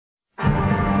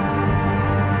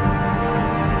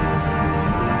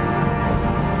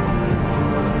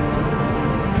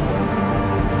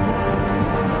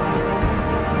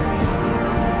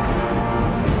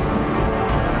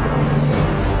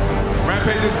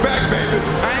back, baby.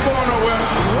 I ain't going nowhere.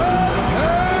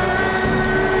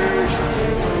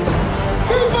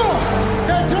 People,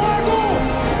 the Drago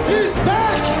is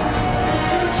back!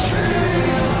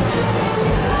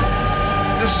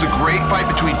 This is a great fight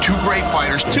between two great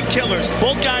fighters. Two killers,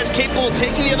 both guys capable of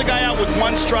taking the other guy out with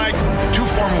one strike. Two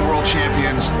former world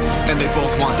champions, and they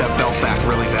both want that belt back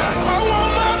really bad. I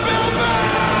want my belt back!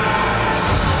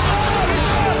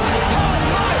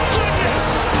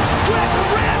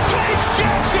 Rampage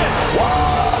Jackson!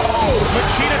 Whoa!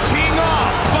 Machida teeing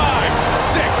off. 5,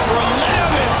 6, for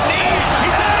his knee.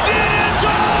 He's at it. It's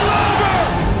all over.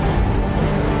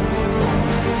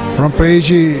 Rampage,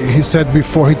 he said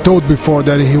before, he told before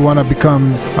that he wanna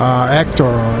become actor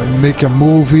and make a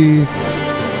movie.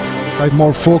 Like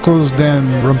more focused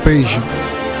than Rampage.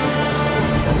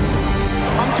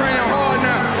 I'm training hard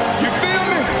now. You feel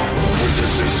me?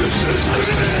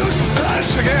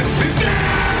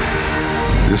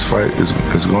 This fight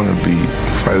is going to be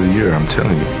fight of the year, I'm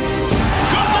telling you.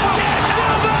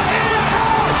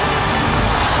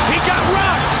 He got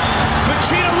rocked.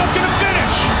 Machida looking to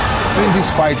finish. When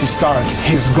this fight starts,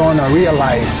 he's gonna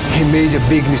realize he made a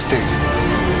big mistake.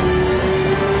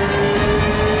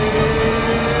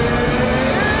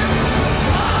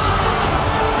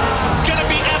 It's gonna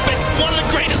be epic. One of the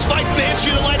greatest fights in the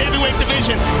history of the light heavyweight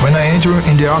division. When I enter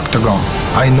in the octagon,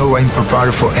 I know I'm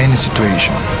prepared for any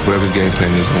situation. Whatever's game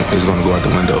plan is going to go out the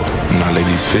window. My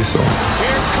lady's fist on.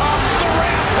 Here comes the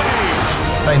Rampage.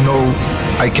 I know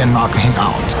I can knock him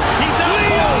out.